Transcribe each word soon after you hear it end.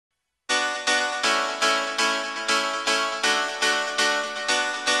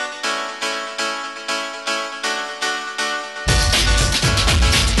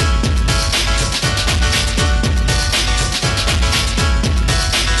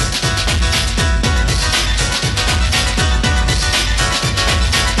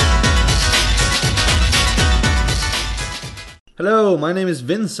Hello, my name is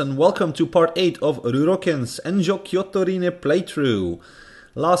Vince and welcome to part 8 of RuroKen's Enjou Kyoto Rinne playthrough.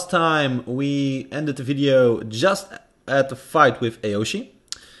 Last time we ended the video just at the fight with Aoshi,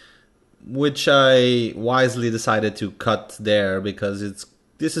 which I wisely decided to cut there because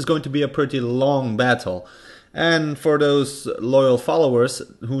this is going to be a pretty long battle. And for those loyal followers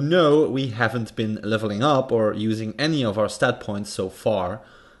who know we haven't been leveling up or using any of our stat points so far,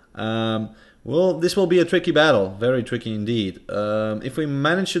 well, this will be a tricky battle, very tricky indeed. If we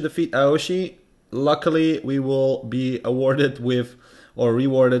manage to defeat Aoshi, luckily we will be awarded with, or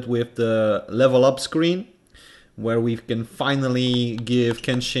rewarded with, the level up screen, where we can finally give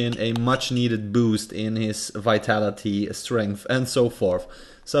Kenshin a much needed boost in his vitality, strength, and so forth.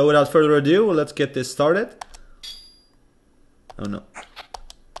 So without further ado, let's get this started. Oh no.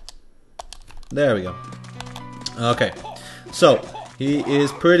 There we go. Okay, so he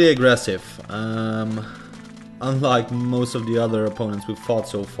is pretty aggressive, unlike most of the other opponents we've fought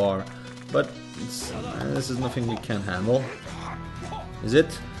so far. But this is nothing we can't handle. Is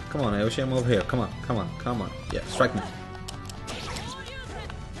it? Come on, Aoshi, I'm over here. Come on, come on, come on. Yeah, strike me.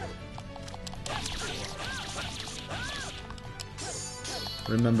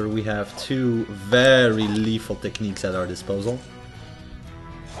 Remember, we have two very lethal techniques at our disposal.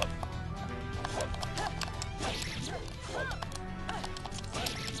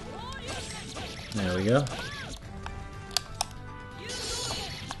 There we go.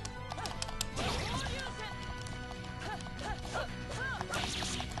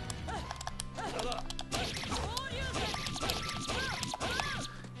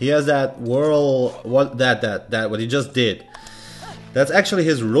 He has that whirl, what he just did. That's actually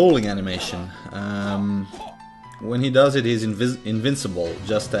his rolling animation. When he does it, he's invincible,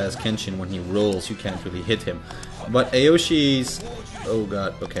 just as Kenshin, when he rolls, you can't really hit him. But Aoshi's... oh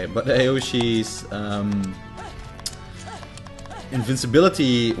god, okay. But Aoshi's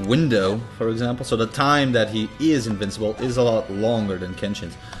invincibility window, for example, so the time that he is invincible is a lot longer than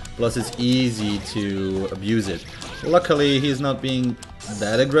Kenshin's. Plus it's easy to abuse it. Luckily, he's not being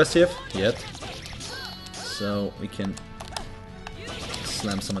that aggressive yet. So we can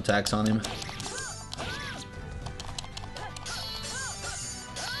slam some attacks on him.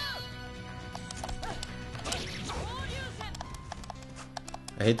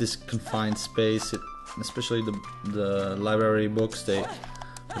 I hate this confined space, especially the library books, the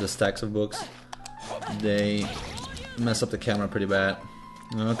stacks of books. They mess up the camera pretty bad.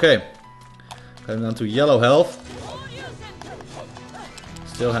 Okay, got him down to yellow health.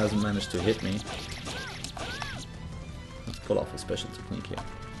 Still hasn't managed to hit me. Let's pull off a special technique here.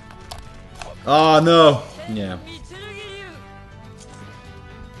 Oh no! Yeah.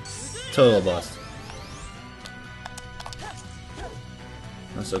 Total bust.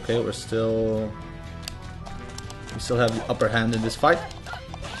 That's okay, we still have the upper hand in this fight.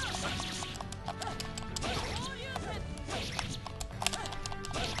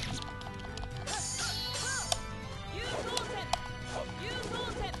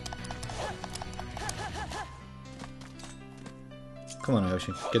 Come on,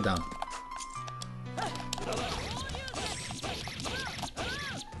 Aoshi, get down.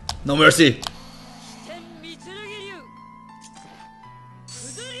 No mercy!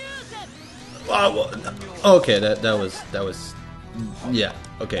 Okay, that was yeah,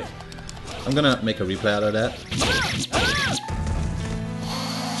 okay. I'm gonna make a replay out of that.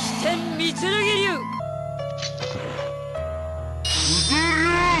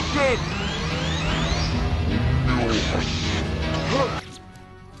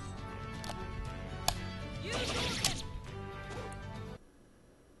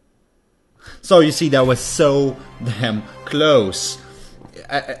 So you see, that was so damn close.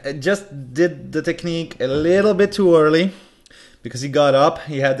 I just did the technique a little bit too early because he got up.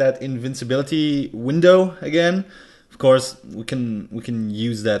 He had that invincibility window again. Of course, we can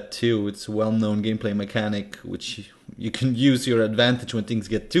use that too. It's a well-known gameplay mechanic which you can use to your advantage when things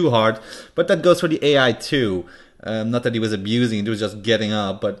get too hard. But that goes for the AI too. Not that he was abusing it, he was just getting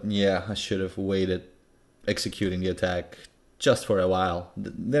up. But yeah, I should have waited executing the attack just for a while.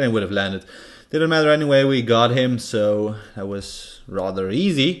 Then it would have landed. Didn't matter anyway, we got him, so that was rather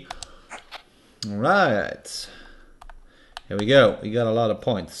easy. Alright. Here we go. We got a lot of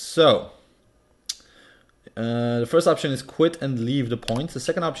points. So, the first option is quit and leave the points. The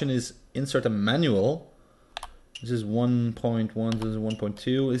second option is insert a manual. This is 1.1, this is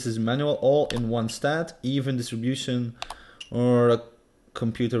 1.2. This is manual, all in one stat, even distribution, or a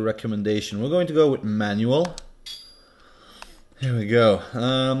computer recommendation. We're going to go with manual. Here we go.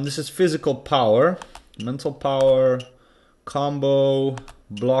 This is physical power, mental power, combo,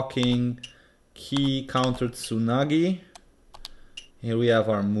 blocking, key, counter, tsunagi, Here we have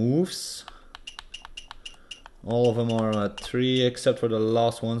our moves. All of them are at 3 except for the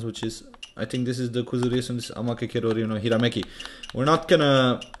last ones, which is, I think this is the Kuzurisu and this is Amake Kirori no Hirameki. We're not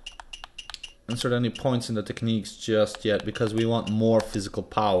gonna insert any points in the techniques just yet because we want more physical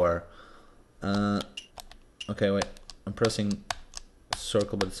power. Okay, wait. I'm pressing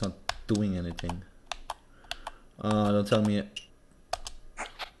circle, but it's not doing anything. Don't tell me it.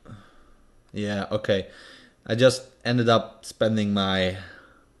 Yeah, okay. I just ended up spending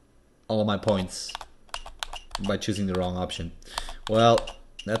all of my points by choosing the wrong option. Well,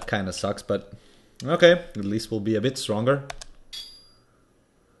 that kind of sucks, but okay. At least we'll be a bit stronger.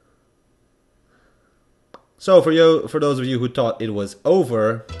 So for those of you who thought it was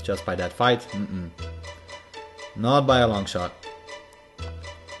over just by that fight, not by a long shot.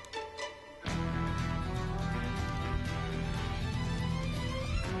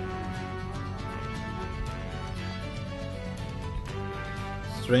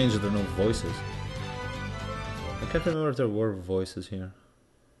 Strange that there are no voices. I can't remember if there were voices here.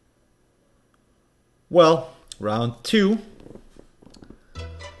 Well, round 2.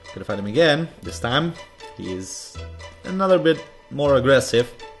 Gonna fight him again. This time he is another bit more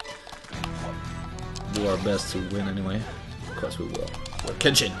aggressive. Do our best to win anyway. Of course we will.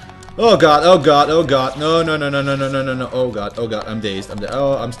 Kenshin. Oh god, oh god, oh god. No, no, no, no, no, no, no, no, no. Oh god, I'm dazed.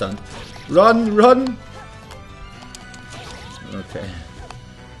 Oh, I'm stunned. Run, run! Okay.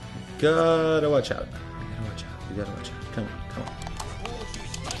 Gotta watch out. You gotta watch out. You gotta watch out. Come on, come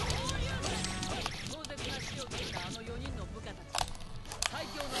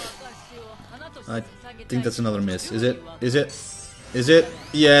on. I think that's another miss. Is it? Is it? Is it?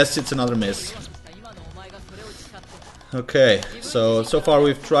 Yes, it's another miss. Okay, so far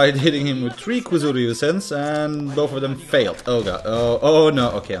we've tried hitting him with 3 Kuzuryusens and both of them failed. Oh god. Oh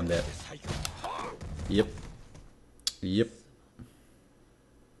no. Okay, I'm dead. Yep. Yep.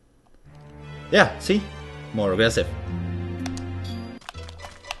 Yeah, see? More aggressive.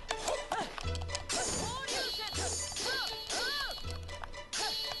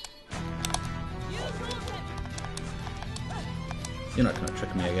 You're not gonna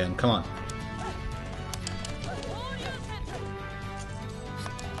trick me again, come on.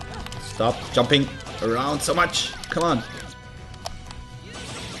 Stop jumping around so much, come on.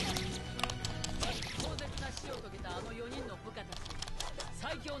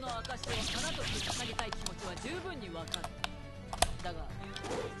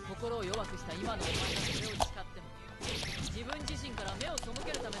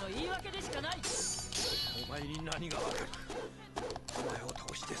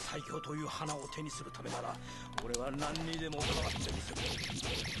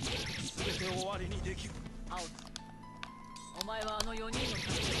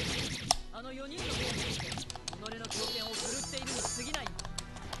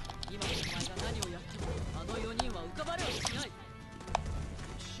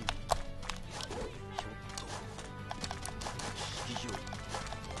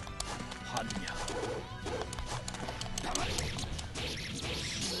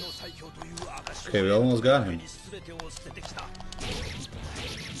 Okay, we almost got him.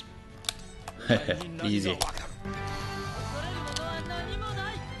 Easy.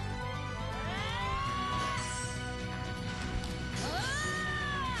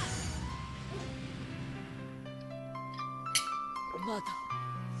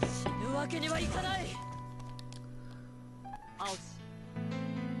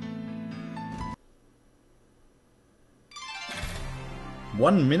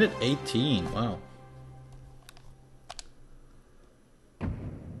 One minute 18. Wow.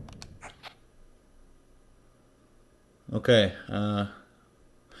 Okay. I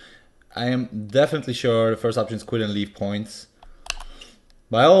am definitely sure the first option is quit and leave points.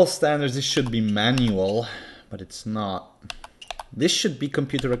 By all standards, this should be manual, but it's not. This should be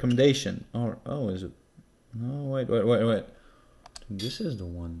computer recommendation. Or oh, is it? No, wait. This is the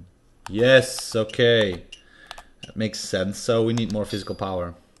one. Yes. Okay. That makes sense. So we need more physical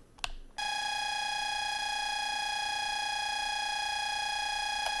power.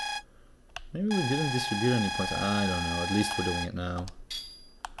 Maybe we didn't distribute any points. I don't know. At least we're doing it now.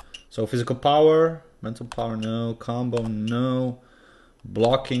 So physical power, mental power, no. Combo, no.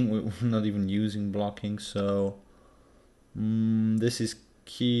 Blocking, we're not even using blocking. So this is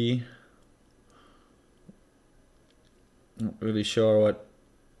key. Not really sure what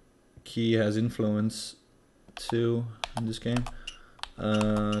key has influence to in this game.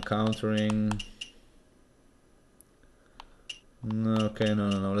 Countering. Okay,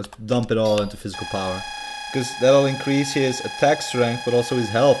 no. Let's dump it all into physical power. Because that'll increase his attack strength, but also his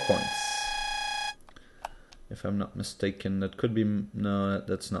health points. If I'm not mistaken, that could be... No,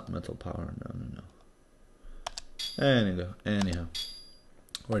 that's not metal power. No, no, no. Anyhow.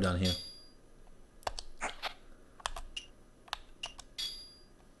 We're done here.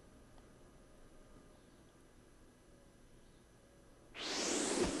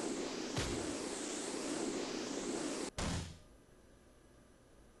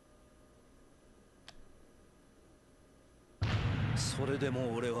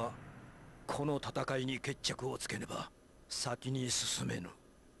 But この戦いの決着を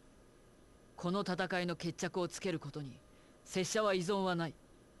つけることに拙者は依存はない。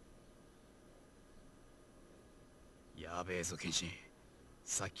やべえぞ、剣心。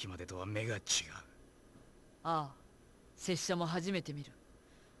さっきまでとは目が違う。ああ、拙者も初めて見る。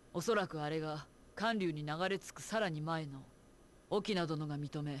おそらくあれが韓流に流れ着くさらに前の沖縄殿が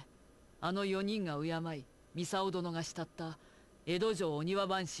認め、あの4人が敬い、ミサオ殿が慕った江戸城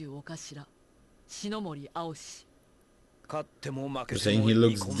Oniwabanshuお頭、Shinomori Aoshi。You're saying he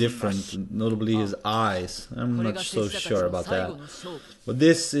looks different, notably his eyes. I'm not so sure about that. But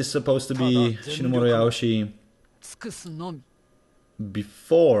this is supposed to be Shinomori Aoshi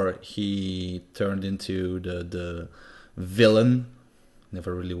before he turned into the villain.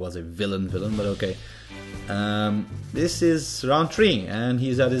 Never really was a villain, but okay. This is round 3, and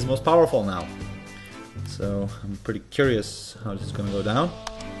he's at his most powerful now. So I'm pretty curious how this is gonna go down.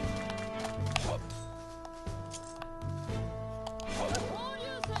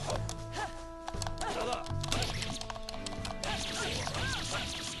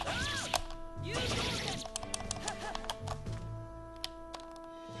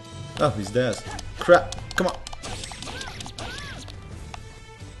 Oh, he's dead. Crap. Come on.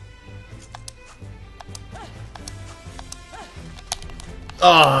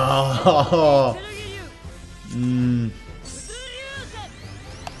 Oh.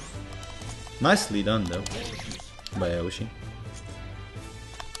 Nicely done, though, by Aoshi.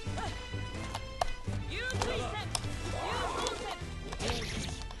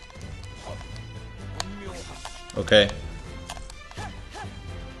 Okay.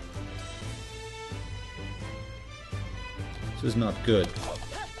 This is not good.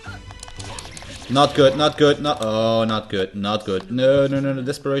 Not good, not good, not... Oh, not good, not good. No, no, no, no,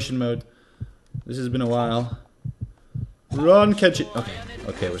 desperation mode. This has been a while. Run, Kenshin! Okay,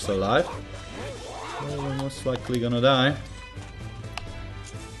 okay, we're still alive. Well, we're most likely gonna die.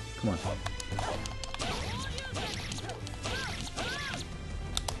 Come on.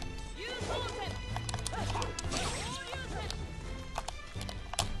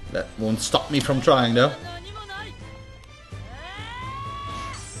 That won't stop me from trying, though.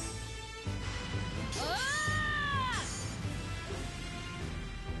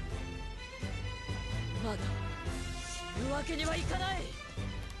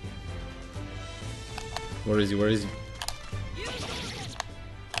 Where is he? Where is he?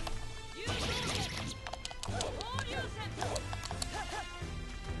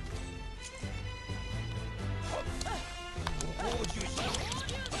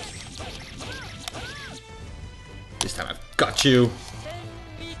 This time I've got you.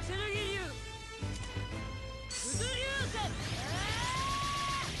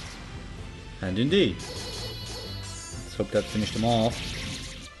 And indeed. Let's hope that finished them off.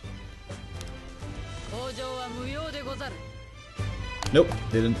 Nope,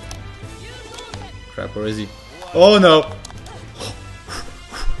 didn't. Crap, where is he? Oh no!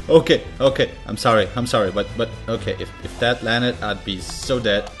 Okay, okay, I'm sorry, but okay, if that landed, I'd be so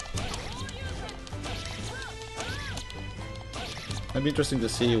dead. It'd be interesting to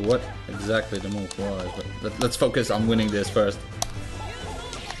see what exactly the move was, but let's focus on winning this first.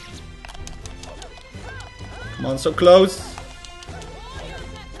 Come on, so close!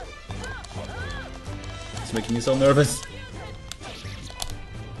 It's making me so nervous.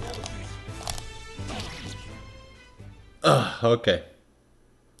 Okay.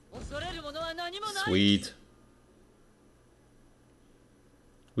 Sweet.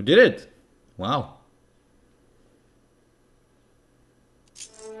 We did it! Wow.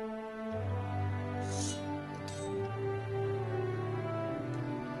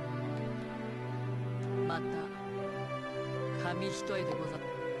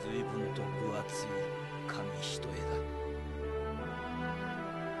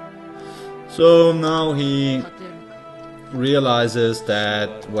 So now he realizes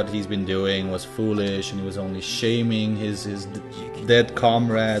that what he's been doing was foolish and he was only shaming his dead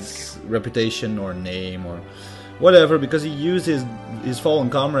comrade's reputation or name or whatever, because he used his fallen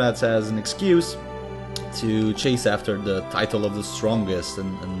comrades as an excuse to chase after the title of the strongest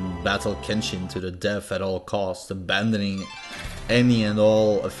and battle Kenshin to the death at all costs, abandoning any and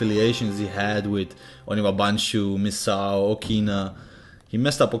all affiliations he had with Oniwabanshu, Misao, Okina. He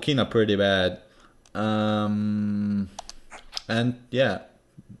messed up Okina pretty bad. And yeah,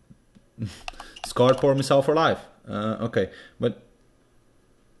 scarred poor Misao for life. Okay, but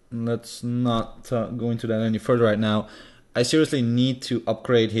let's not go into that any further right now. I seriously need to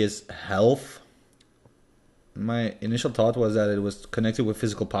upgrade his health. My initial thought was that it was connected with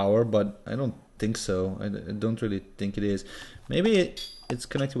physical power, but I don't think so. I don't really think it is. Maybe it's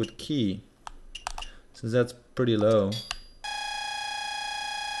connected with ki, since that's pretty low.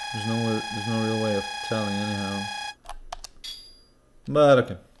 There's no real way of telling anyhow. But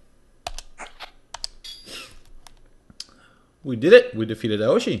okay. We did it! We defeated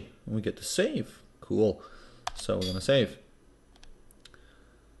Aoshi. We get to save. Cool. So we're gonna save.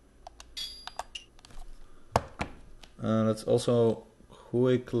 Let's also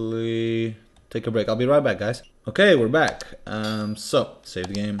quickly take a break. I'll be right back, guys. Okay, we're back. So save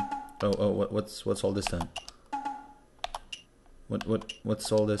the game. Oh, what's all this then?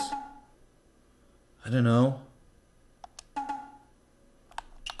 What's all this? I don't know.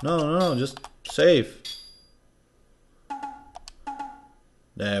 No, just save.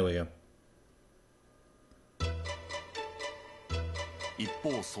 There we go.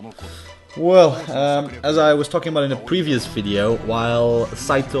 Well, as I was talking about in a previous video, while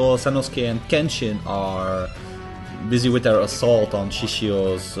Saito, Sanosuke and Kenshin are busy with their assault on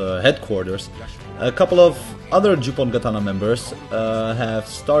Shishio's headquarters, a couple of other Jupongatana members have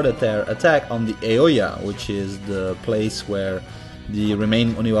started their attack on the Aoya, which is the place where the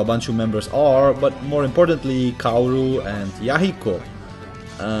remaining Oniwabanshu members are, but more importantly Kaoru and Yahiko.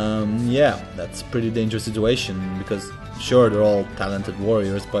 Yeah, that's a pretty dangerous situation, because sure, they're all talented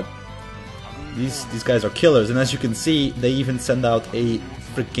warriors, but these guys are killers, and as you can see, they even send out a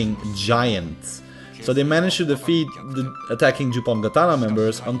freaking giant. So they managed to defeat the attacking Jupongatana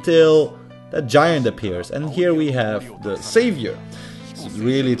members until that giant appears, and here we have the savior. It's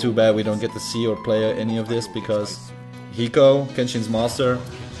really too bad we don't get to see or play any of this, because Hiko, Kenshin's master,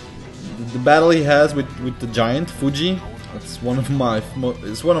 the battle he has with the giant Fuji, it's one of my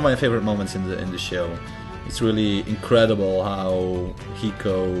favorite moments in the show. It's really incredible how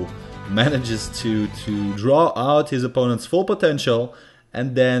Hiko manages to draw out his opponent's full potential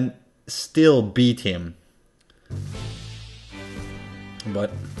and then still beat him.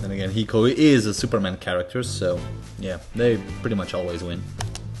 But then again, Hiko is a Superman character, so yeah, they pretty much always win.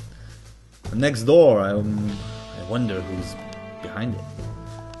 Next door, I wonder who's behind it.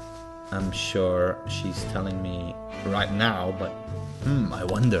 I'm sure she's telling me right now, but I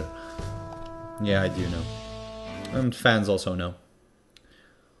wonder. Yeah, I do know. And fans also know.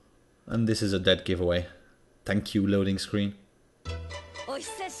 And this is a dead giveaway. Thank you, loading screen.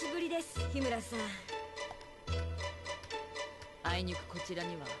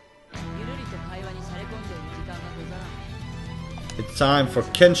 It's time for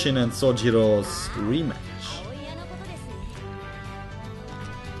Kenshin and Soujiro's rematch.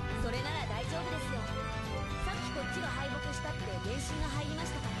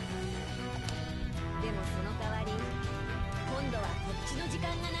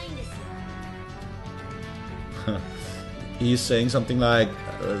 He's saying something like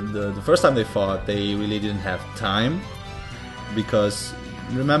the first time they fought, they really didn't have time, because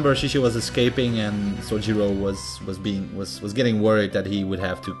remember Shishio was escaping and Soujiro was getting worried that he would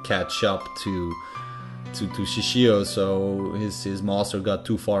have to catch up to Shishio, so his master got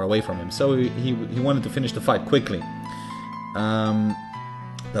too far away from him. So he wanted to finish the fight quickly.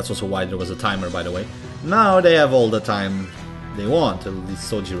 That's also why there was a timer, by the way. Now they have all the time they want, at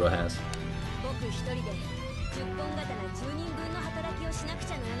least Soujiro has.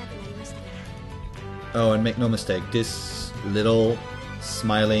 Oh, and make no mistake, this little,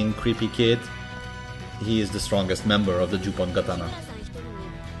 smiling, creepy kid, he is the strongest member of the Jupongatana.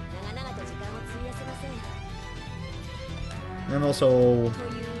 And also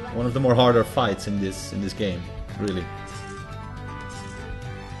one of the more harder fights in this game, really.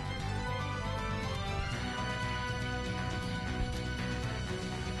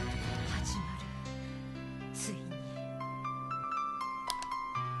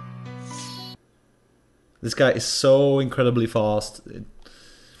 This guy is so incredibly fast.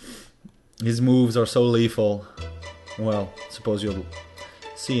 His moves are so lethal. Well, suppose you'll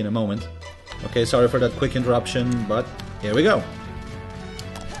see in a moment. Okay, sorry for that quick interruption, but here we go.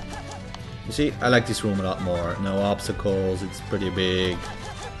 You see, I like this room a lot more. No obstacles, it's pretty big.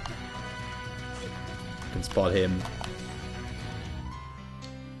 You can spot him.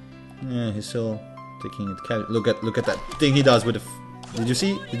 Yeah, he's still Taking it casual. Look at that thing he does with the... Did you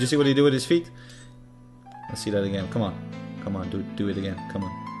see? Did you see what he did with his feet? Let's see that again. Come on. Come on, do it again. Come on.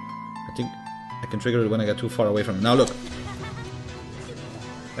 I think I can trigger it when I get too far away from him. Now look.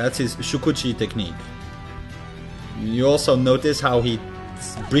 That's his shukuchi technique. You also notice how he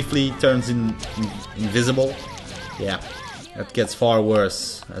briefly turns invisible. Yeah, that gets far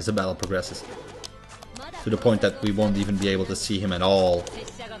worse as the battle progresses. To the point that we won't even be able to see him at all.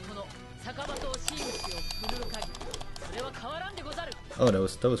 Oh, that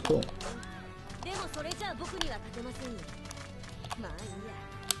was cool.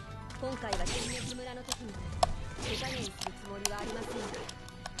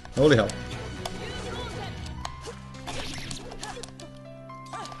 Holy hell.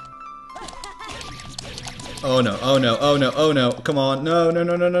 Oh no, oh no, oh no, oh no. Come on. No, no,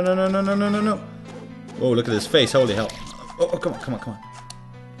 no, no, no, no, no, no, no, no, no. Oh, look at his face. Holy hell. Oh, come on, come on, come on.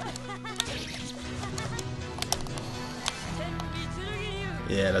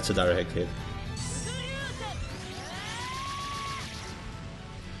 Yeah, that's a direct hit.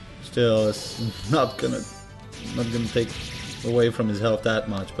 Still, it's not gonna take away from his health that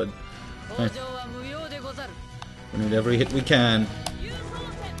much, but hey, we need every hit we can.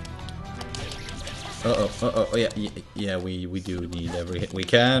 Oh, yeah, we do need every hit we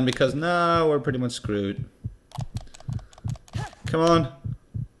can, because now we're pretty much screwed. Come on.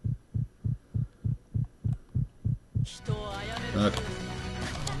 Okay.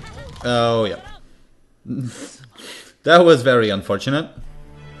 Oh, yeah. That was very unfortunate.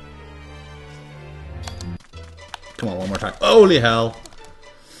 Come on, one more time. Holy hell.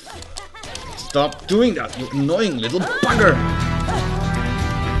 Stop doing that, you annoying little bugger.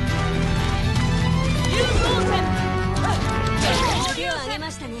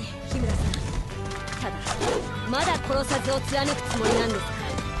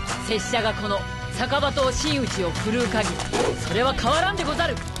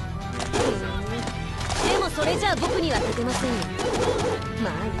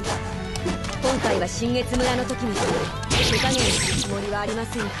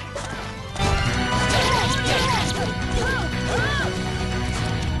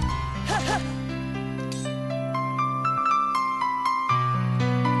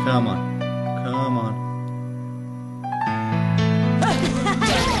 Come on. Come on.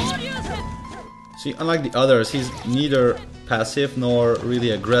 See, unlike the others, he's neither passive nor really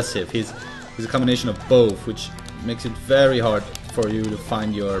aggressive. He's a combination of both, which makes it very hard for you to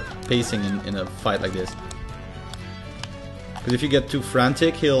find your pacing in a fight like this. Because if you get too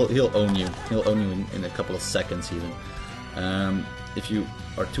frantic, he'll own you. He'll own you in a couple of seconds even. If you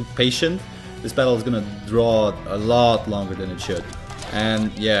are too patient, this battle is gonna draw a lot longer than it should.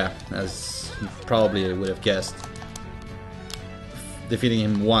 And yeah, as you probably would have guessed, defeating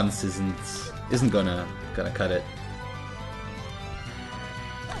him once isn't gonna cut it.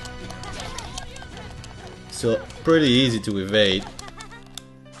 Still pretty easy to evade,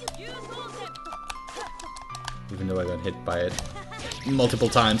 even though I got hit by it multiple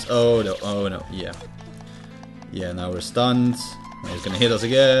times. Oh no, yeah. Yeah, now we're stunned. He's gonna hit us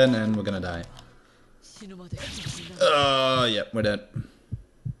again, and we're gonna die. Oh, yeah, we're dead.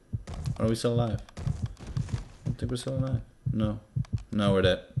 Are we still alive? I don't think we're still alive. No. No, we're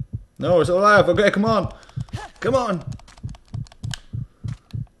dead. No, we're still alive. Okay, come on. Come on.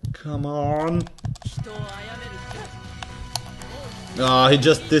 Come on. Oh, he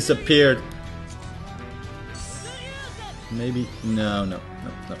just disappeared. Maybe. No.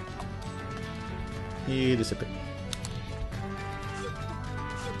 He disappeared.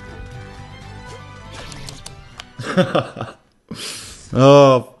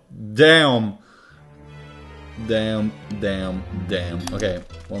 Oh, damn. Damn. Okay,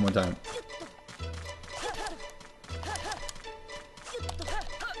 one more time.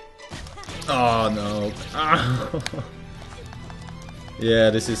 Oh no. Yeah,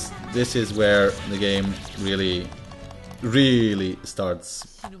 this is where the game really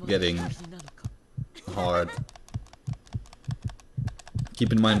starts getting hard.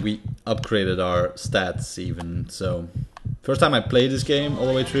 Keep in mind we upgraded our stats even, so first time I played this game all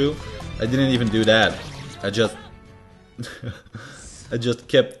the way through, I didn't even do that. I just I just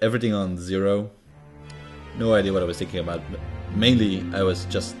kept everything on 0. No idea what I was thinking about, but mainly I was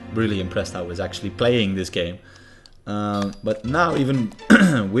just really impressed I was actually playing this game. But now even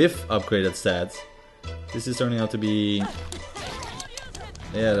with upgraded stats, this is turning out to be,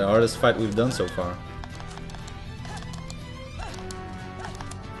 yeah, the hardest fight we've done so far.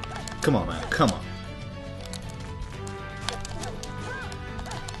 Come on, man, come on.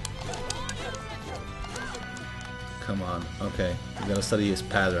 Come on, okay. We gotta study his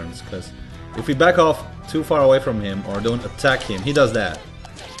patterns, because If we back off too far away from him or don't attack him, he does that.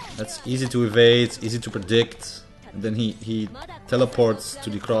 That's easy to evade, easy to predict. And then he teleports to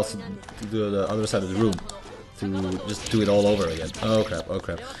the the other side of the room to just do it all over again. Oh crap, oh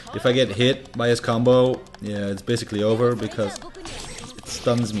crap. If I get hit by his combo, yeah, it's basically over because it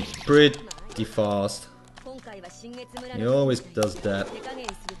stuns me pretty fast. He always does that.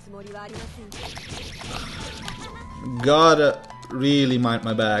 Gotta really mind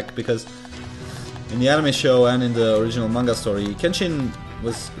my back because in the anime show and in the original manga story, Kenshin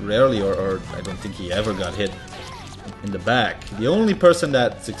was rarely or I don't think he ever got hit in the back. The only person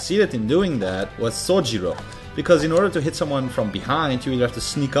that succeeded in doing that was Soujiro, because in order to hit someone from behind you either have to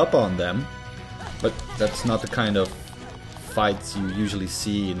sneak up on them, but that's not the kind of fights you usually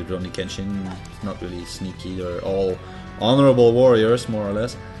see in the Rurouni Kenshin. It's not really sneaky, they're all honorable warriors more or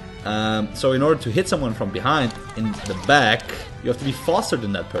less. So in order to hit someone from behind in the back, you have to be faster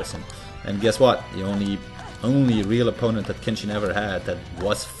than that person. And guess what? The only real opponent that Kenshin ever had that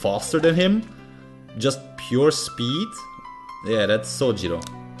was faster than him, just pure speed, yeah, that's Soujiro.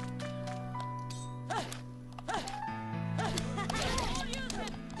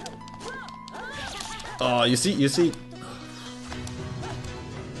 Oh, you see.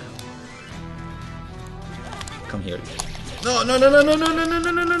 Come here. No. Oh,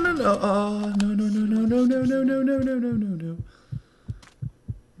 no.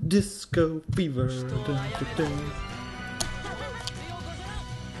 Disco fever.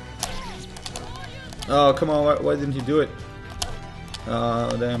 Oh, come on, why didn't he do it?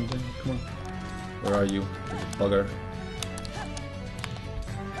 Oh, damn, come on. Where are you, bugger?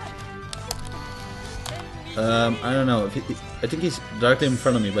 I don't know. I think he's directly in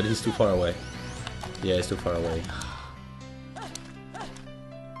front of me, but he's too far away. Yeah, he's too far away.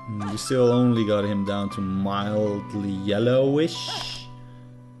 We still only got him down to mildly yellowish.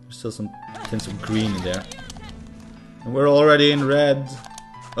 There's still some tints of green in there. And we're already in red.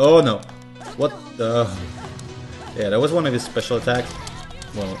 Oh no. What the... Yeah, that was one of his special attacks.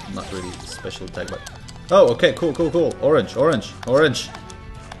 Well, not really special attack, but... Oh, okay, cool. Orange.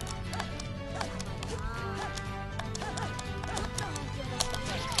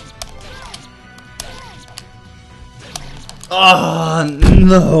 Ah,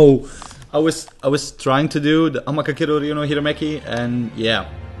 no! I was trying to do the Amakakeru Ryo Hiromeki, and yeah,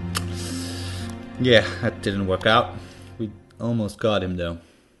 that didn't work out. We almost got him though.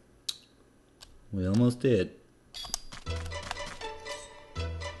 We almost did.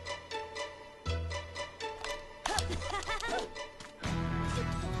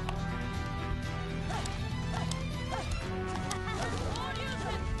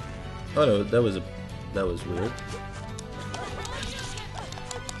 Oh no, that was weird.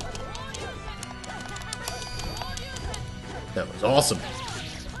 That was awesome.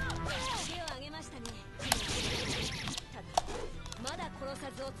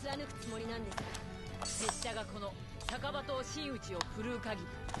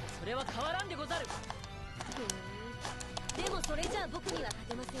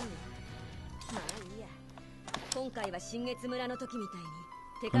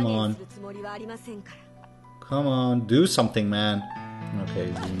 Come on. Come on, do something, man. Okay,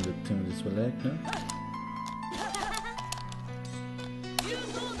 he's in the team with this leg, no?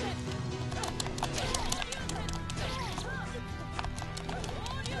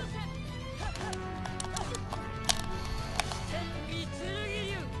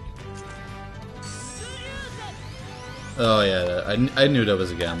 Oh yeah, I knew that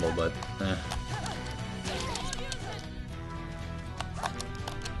was a gamble, but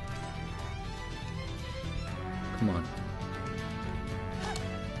come on.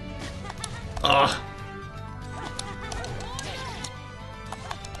 Ah!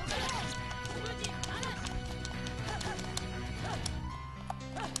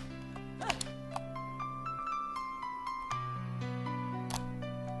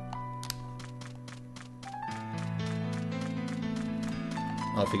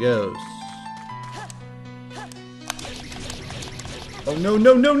 Off he goes. Oh no.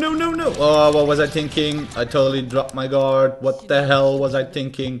 Oh, what was I thinking? I totally dropped my guard. What the hell was I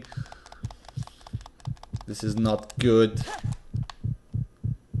thinking? This is not good.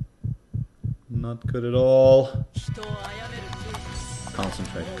 Not good at all.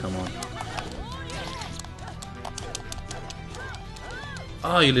 Concentrate, come on.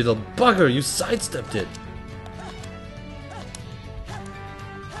 Oh, you little bugger, you sidestepped it.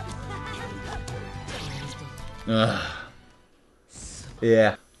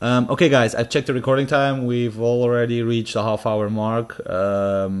 Yeah. Okay, guys, I've checked the recording time. We've already reached the half-hour mark,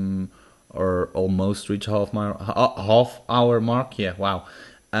 or almost reached half-hour mark. Yeah, wow.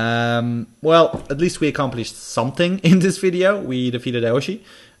 Well, at least we accomplished something in this video. We defeated Aoshi.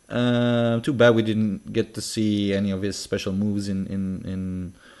 Too bad we didn't get to see any of his special moves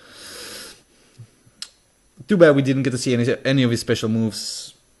Too bad we didn't get to see any of his special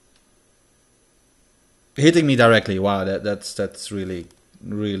moves hitting me directly. Wow, that's really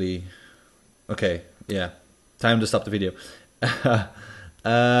okay. Yeah, time to stop the video.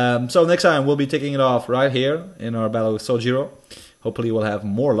 So next time we'll be taking it off right here in our battle with Soujiro. Hopefully we'll have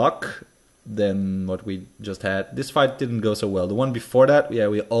more luck than what we just had. This fight didn't go so well. The one before that, yeah,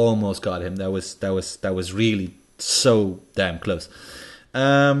 we almost got him. That was really so damn close.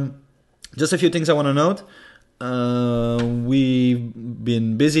 Just a few things I want to note. We've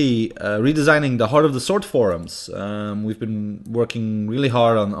been busy redesigning the Heart of the Sword forums. We've been working really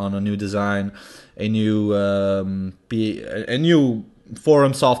hard on a new design, a new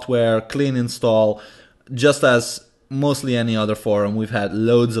forum software, clean install. Just as mostly any other forum, we've had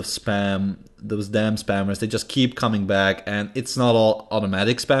loads of spam. Those damn spammers, they just keep coming back, and it's not all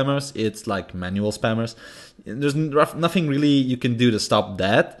automatic spammers, it's like manual spammers. There's nothing really you can do to stop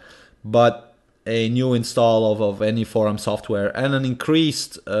that, but a new install of any forum software and an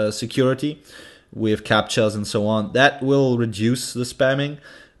increased security with captchas and so on, that will reduce the spamming.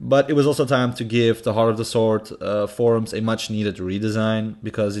 But it was also time to give the Heart of the Sword forums a much needed redesign,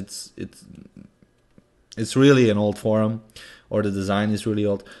 because it's really an old forum, or the design is really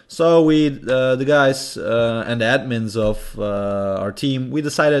old. So we, the guys and the admins of our team, we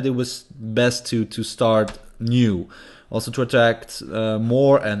decided it was best to start new, also to attract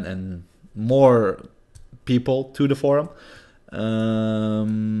more and more people to the forum.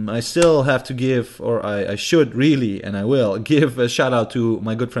 I still have to give, or I should really, and I will give a shout out to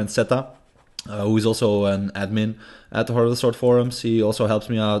my good friend Seta, who is also an admin at the Heart of the Sword forums. He also helps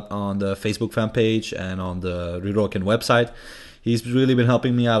me out on the Facebook fan page and on the RuroKen website. He's really been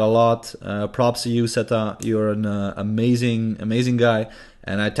helping me out a lot. Props to you, Seta. You're an amazing guy,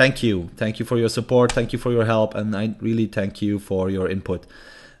 and I thank you. Thank you for your support. Thank you for your help, and I really thank you for your input.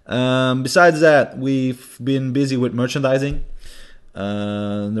 Besides that, we've been busy with merchandising.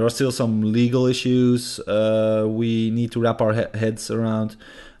 There are still some legal issues we need to wrap our heads around.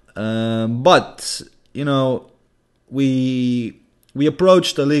 But you know, we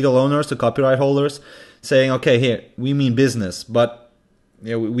approached the legal owners, the copyright holders, saying, okay, here, we mean business, but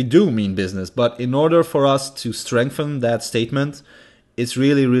yeah, we do mean business, but in order for us to strengthen that statement, it's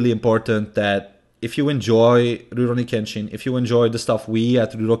really important that if you enjoy Rurouni Kenshin, if you enjoy the stuff we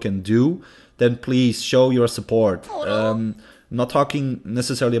at RuroKen do, then please show your support. I'm not talking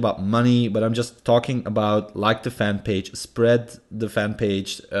necessarily about money, but I'm just talking about like the fan page, spread the fan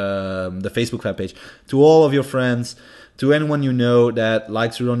page, the Facebook fan page, to all of your friends, to anyone you know that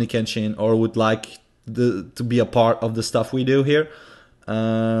likes Rurouni Kenshin or would like to be a part of the stuff we do here.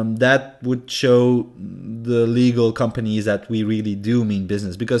 That would show the legal companies that we really do mean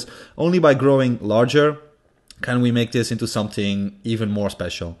business, because only by growing larger can we make this into something even more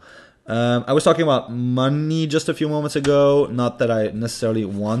special. I was talking about money just a few moments ago, not that I necessarily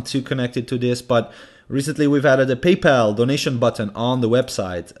want to connect it to this, but recently we've added a PayPal donation button on the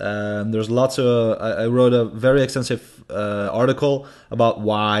website. There's lots of, I wrote a very extensive article about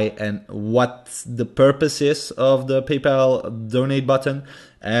why and what the purpose is of the PayPal donate button,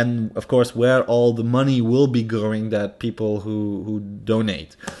 and of course where all the money will be going, that people who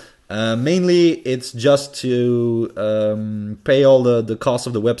donate. Mainly it's just to pay all the costs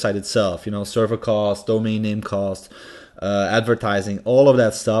of the website itself, you know, server costs, domain name costs, advertising, all of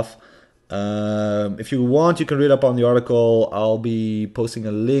that stuff. If you want, you can read up on the article. I'll be posting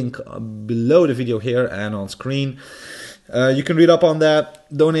a link below the video here and on screen. You can read up on that.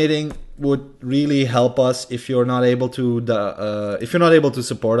 Donating would really help us. If you're not able to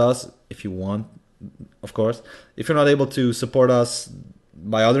support us, if you want, of course, if you're not able to support us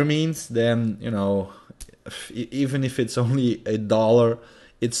by other means, then, you know, even if it's only $1,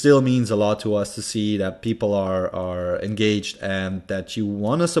 it still means a lot to us to see that people are engaged and that you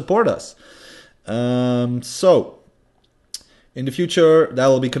want to support us. So in the future, that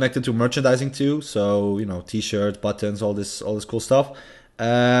will be connected to merchandising too. So, you know, t-shirts, buttons, all this cool stuff.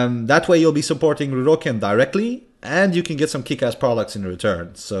 That way you'll be supporting RuroKen directly, and you can get some kick-ass products in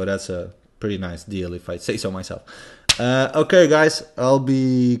return. So that's a pretty nice deal, if I say so myself. Okay, guys, I'll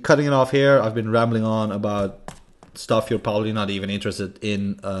be cutting it off here. I've been rambling on about stuff you're probably not even interested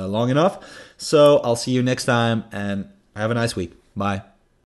in long enough. So I'll see you next time, and have a nice week. Bye.